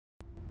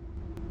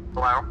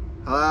Hello?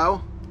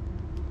 Hello?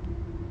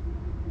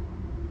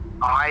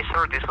 Hi,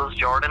 sir. This is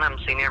Jordan. I'm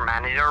senior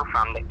manager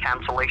from the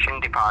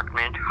cancellation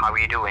department. How are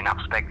you doing up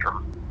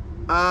Spectrum?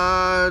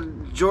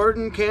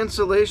 Jordan,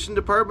 cancellation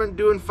department,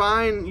 doing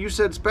fine. You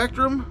said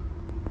Spectrum?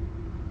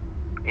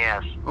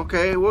 Yes.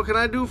 Okay, what can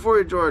I do for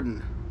you,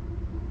 Jordan?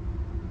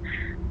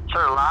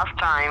 Sir, last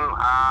time,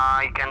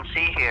 you can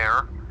see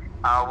here,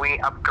 we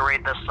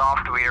upgrade the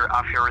software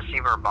of your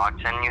receiver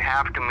box and you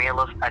have to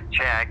mail us a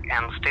check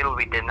and still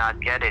we did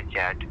not get it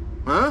yet.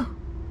 Huh?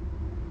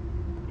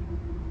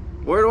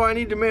 Where do I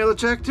need to mail a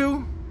check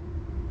to?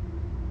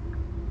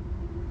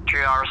 To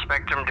our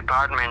Spectrum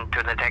department,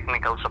 to the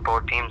technical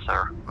support team,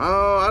 sir.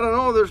 Oh, I don't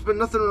know. There's been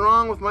nothing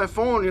wrong with my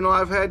phone. You know,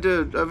 I've had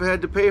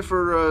to pay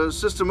for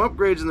system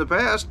upgrades in the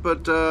past,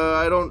 but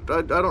I don't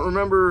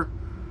remember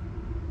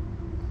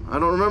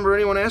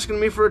anyone asking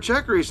me for a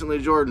check recently,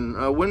 Jordan.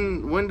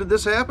 When did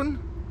this happen?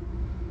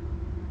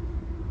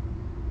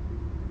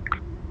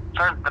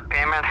 Sir, the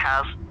payment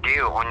has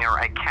due on your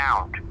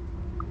account.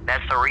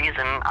 That's the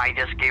reason I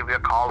just gave you a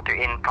call to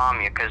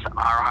inform you, because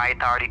our high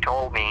authority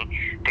told me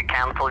to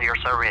cancel your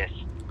service.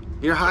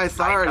 Your high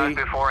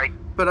authority?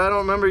 But I don't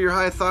remember your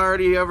high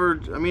authority ever.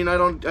 I mean, I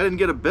didn't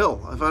get a bill.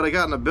 If I'd have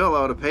gotten a bill,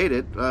 I would have paid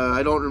it.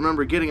 I don't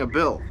remember getting a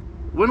bill.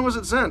 When was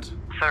it sent?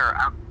 Sir,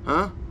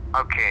 huh?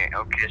 Okay,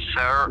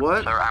 sir.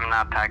 What? Sir, I'm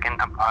not talking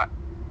about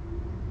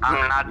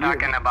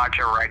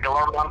your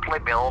regular monthly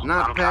bill.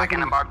 I'm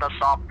talking about the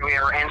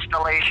software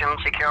installation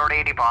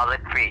security deposit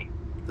fee.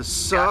 The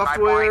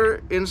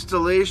software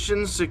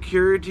installation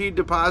security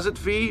deposit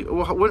fee?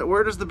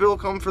 Where does the bill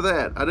come for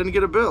that? I didn't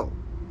get a bill.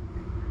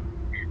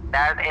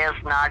 That is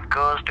not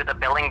goes to the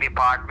billing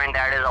department.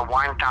 That is a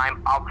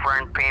one-time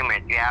upfront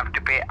payment. You have to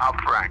pay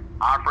upfront.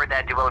 After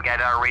that, you will get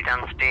a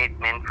written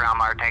statement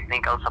from our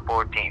technical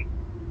support team.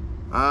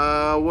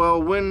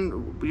 Well,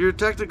 when your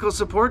technical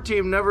support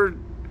team never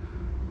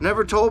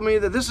told me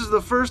that. This is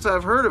the first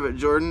I've heard of it,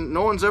 Jordan.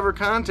 No one's ever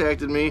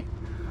contacted me.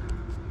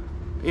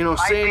 You know,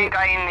 saying... you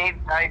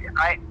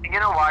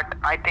know what?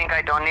 I think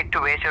I don't need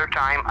to waste your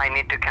time. I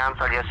need to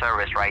cancel your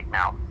service right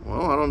now.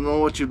 Well, I don't know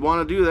what you'd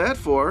want to do that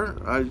for.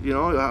 You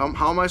know,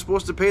 how am I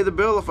supposed to pay the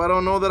bill if I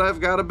don't know that I've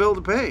got a bill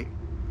to pay?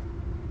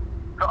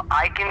 So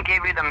I can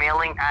give you the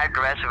mailing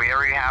address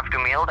where you have to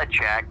mail the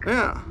check.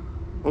 Yeah.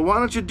 Well, why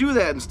don't you do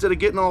that instead of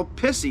getting all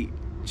pissy?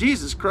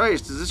 Jesus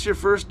Christ, is this your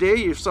first day?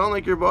 You sound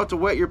like you're about to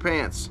wet your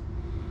pants.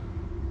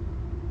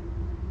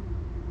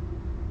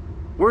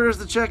 Where does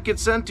the check get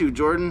sent to,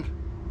 Jordan?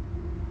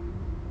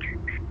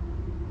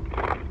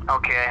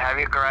 Okay, have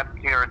you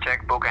grabbed your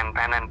checkbook and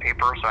pen and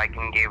paper so I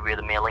can give you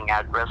the mailing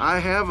address? I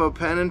have a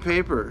pen and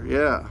paper,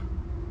 yeah.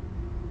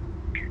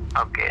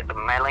 Okay, the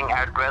mailing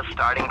address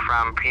starting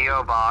from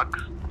P.O. Box.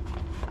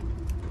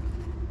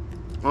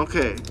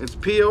 Okay, it's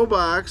P.O.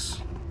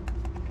 Box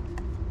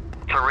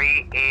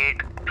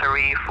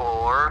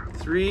 3834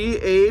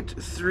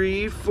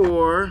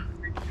 3834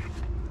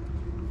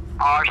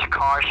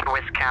 Oshkosh,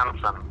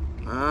 Wisconsin.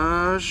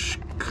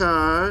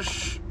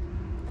 Oshkosh,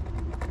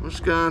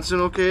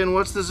 Wisconsin. Okay, and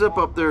what's the zip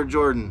up there,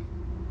 Jordan?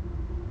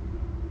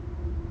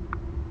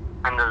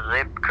 And the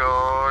zip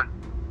code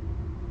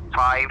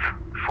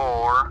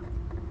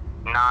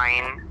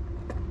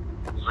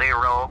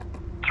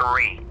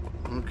 54903.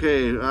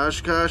 Okay,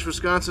 Oshkosh,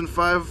 Wisconsin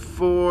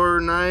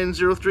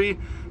 54903.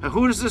 And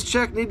who does this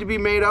check need to be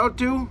made out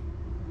to?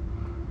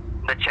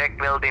 The check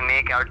will be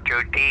made out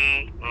to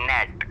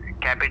D-Net,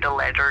 capital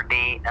letter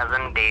D as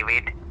in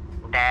David,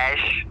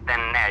 dash the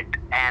net,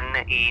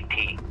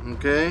 N-E-T.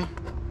 Okay.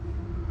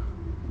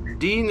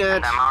 D-Net.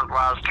 And the amount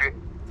was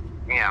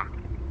yeah.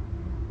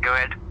 Go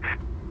ahead.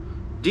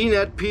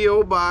 D-Net,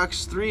 P.O.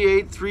 Box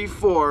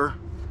 3834,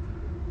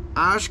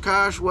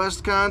 Oshkosh,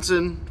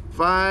 Wisconsin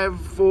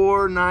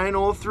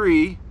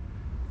 54903.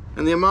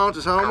 And the amount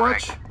is how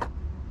Correct. much?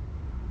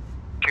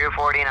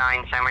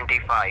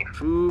 $249.75.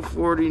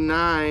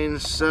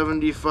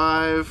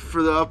 $249.75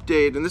 for the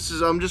update. And this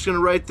is, I'm just going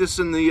to write this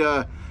in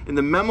the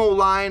memo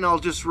line. I'll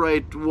just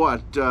write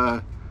what?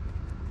 Yeah,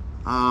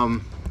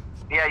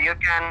 you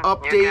can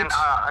update.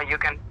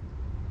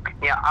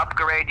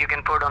 Upgrade. You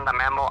can put on the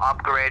memo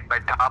upgrade,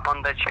 but top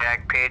on the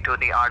check, pay to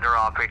the order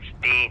of its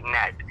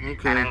D-Net.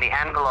 Okay. And in the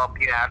envelope,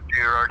 you have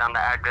to write on the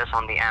address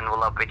on the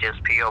envelope, which is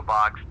P.O.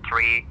 Box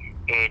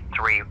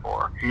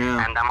 3834.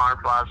 Yeah. And the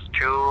amount was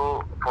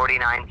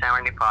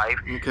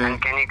 $249.75. Okay.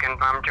 And can you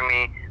confirm to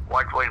me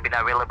what will be the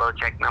available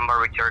check number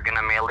which you're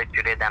gonna mail it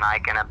today? Then I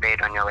can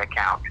update on your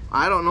account.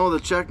 I don't know the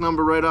check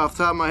number right off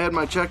the top of my head.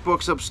 My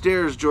checkbook's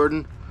upstairs,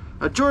 Jordan.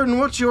 Jordan,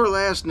 what's your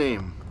last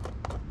name?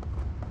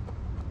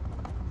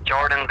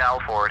 Jordan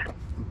Belford.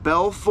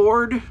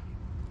 Belford?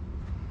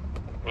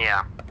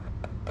 Yeah.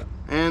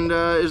 And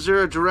is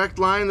there a direct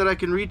line that I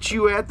can reach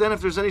you at then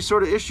if there's any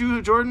sort of issue,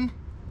 Jordan?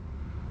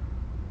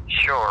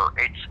 Sure.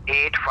 It's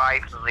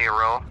 850.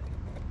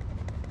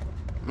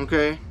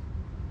 Okay.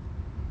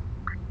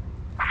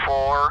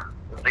 400.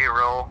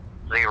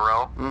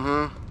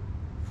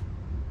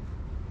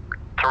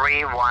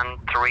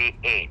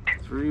 3138.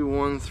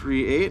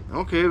 3138.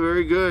 Okay,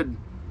 very good.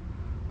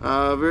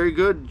 Very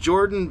good.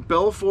 Jordan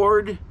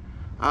Belford.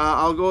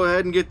 I'll go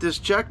ahead and get this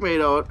check made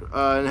out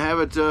and have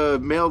it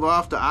mailed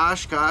off to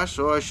Oshkosh,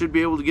 so I should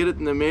be able to get it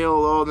in the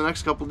mail the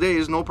next couple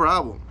days, no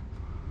problem.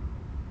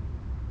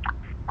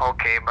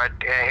 Okay, but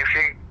if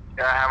you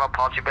have a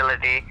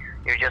possibility,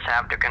 you just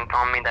have to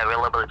confirm me the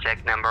available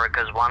check number,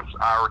 because once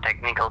our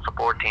technical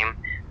support team,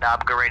 the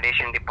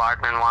upgradation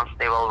department, once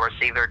they will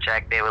receive your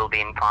check, they will be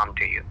informed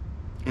to you.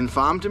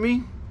 Informed to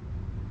me?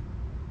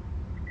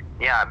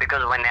 Yeah,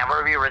 because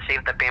whenever we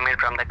receive the payment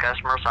from the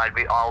customer side,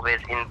 we always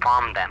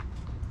inform them.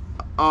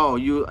 Oh,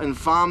 you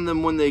inform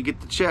them when they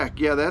get the check.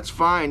 Yeah, that's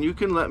fine. You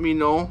can let me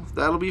know.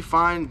 That'll be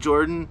fine,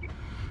 Jordan.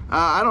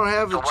 I don't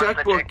have the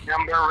checkbook. Check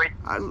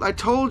number? I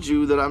told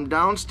you that I'm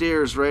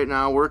downstairs right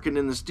now working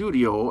in the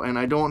studio, and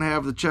I don't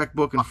have the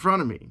checkbook in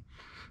front of me.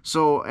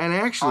 So, and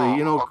actually,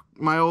 you know,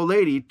 my old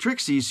lady,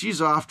 Trixie,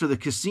 she's off to the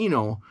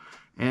casino,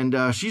 and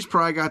she's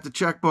probably got the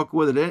checkbook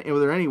with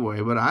her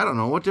anyway. But I don't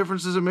know. What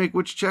difference does it make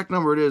which check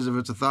number it is? If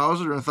it's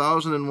 1,000 or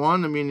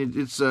 1,001? I mean,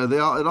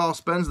 it all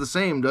spends the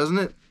same, doesn't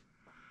it?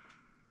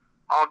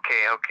 Okay,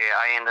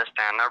 I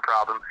understand, no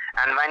problem.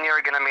 And when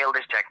you're gonna mail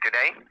this check,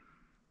 today?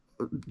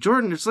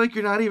 Jordan, it's like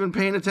you're not even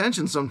paying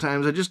attention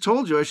sometimes. I just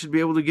told you I should be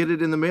able to get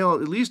it in the mail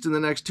at least in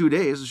the next 2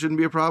 days. It shouldn't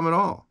be a problem at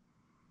all.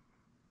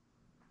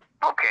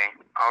 Okay,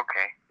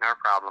 no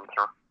problem,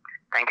 sir.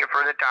 Thank you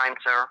for the time,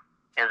 sir.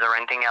 Is there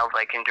anything else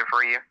I can do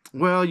for you?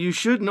 Well, you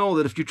should know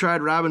that if you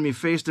tried robbing me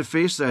face to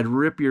face, I'd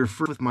rip your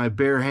fruit with my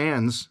bare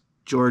hands,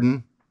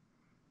 Jordan.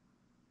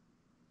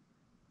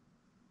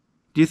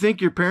 Do you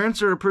think your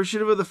parents are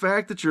appreciative of the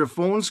fact that you're a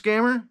phone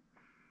scammer?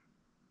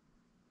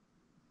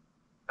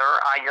 Sir,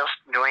 I just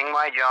doing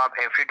my job.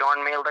 If you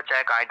don't mail the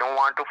check, I don't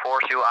want to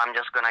force you. I'm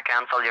just gonna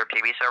cancel your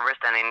TV service,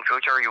 and in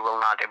future you will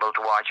not able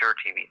to watch your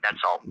TV.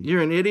 That's all.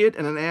 You're an idiot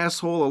and an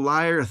asshole, a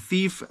liar, a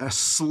thief, a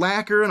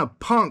slacker, and a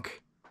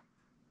punk.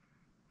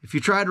 If you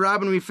tried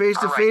robbing me face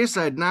to face,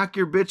 I'd knock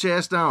your bitch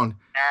ass down.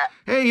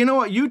 Hey, you know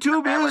what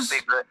YouTube is?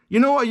 You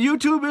know what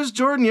YouTube is,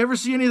 Jordan? You ever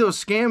see any of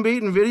those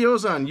scambaiting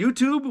videos on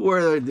YouTube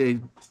where the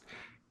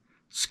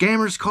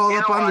scammers call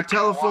up on the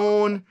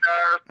telephone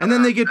and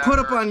then they get put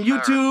up on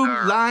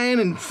YouTube lying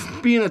and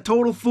being a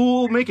total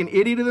fool, making an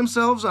idiot of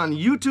themselves on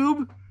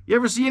YouTube? You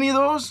ever see any of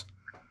those?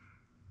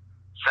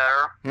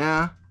 Sir?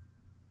 Yeah?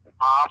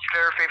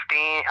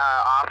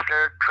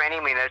 After 20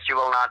 minutes, you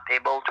will not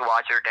able to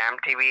watch your damn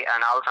TV,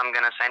 and also I'm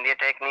gonna send you a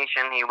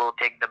technician. He will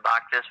take the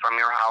boxes from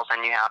your house,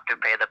 and you have to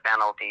pay the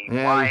penalty.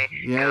 Yeah, why?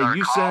 Yeah, our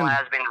call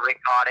has been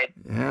recorded.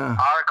 Yeah.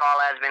 Our call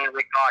has been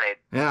recorded.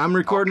 Yeah, I'm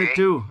recording it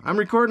too. I'm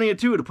recording it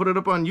too to put it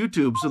up on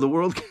YouTube so the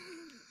world can...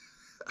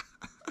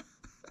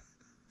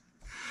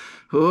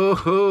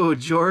 Oh,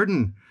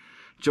 Jordan.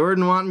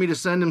 Jordan wanted me to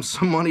send him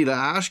some money to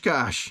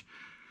Oshkosh.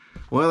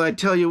 Well, I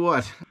tell you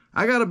what.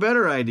 I got a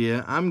better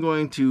idea. I'm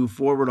going to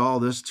forward all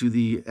this to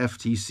the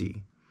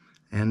FTC,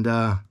 and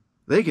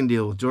they can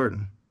deal with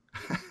Jordan.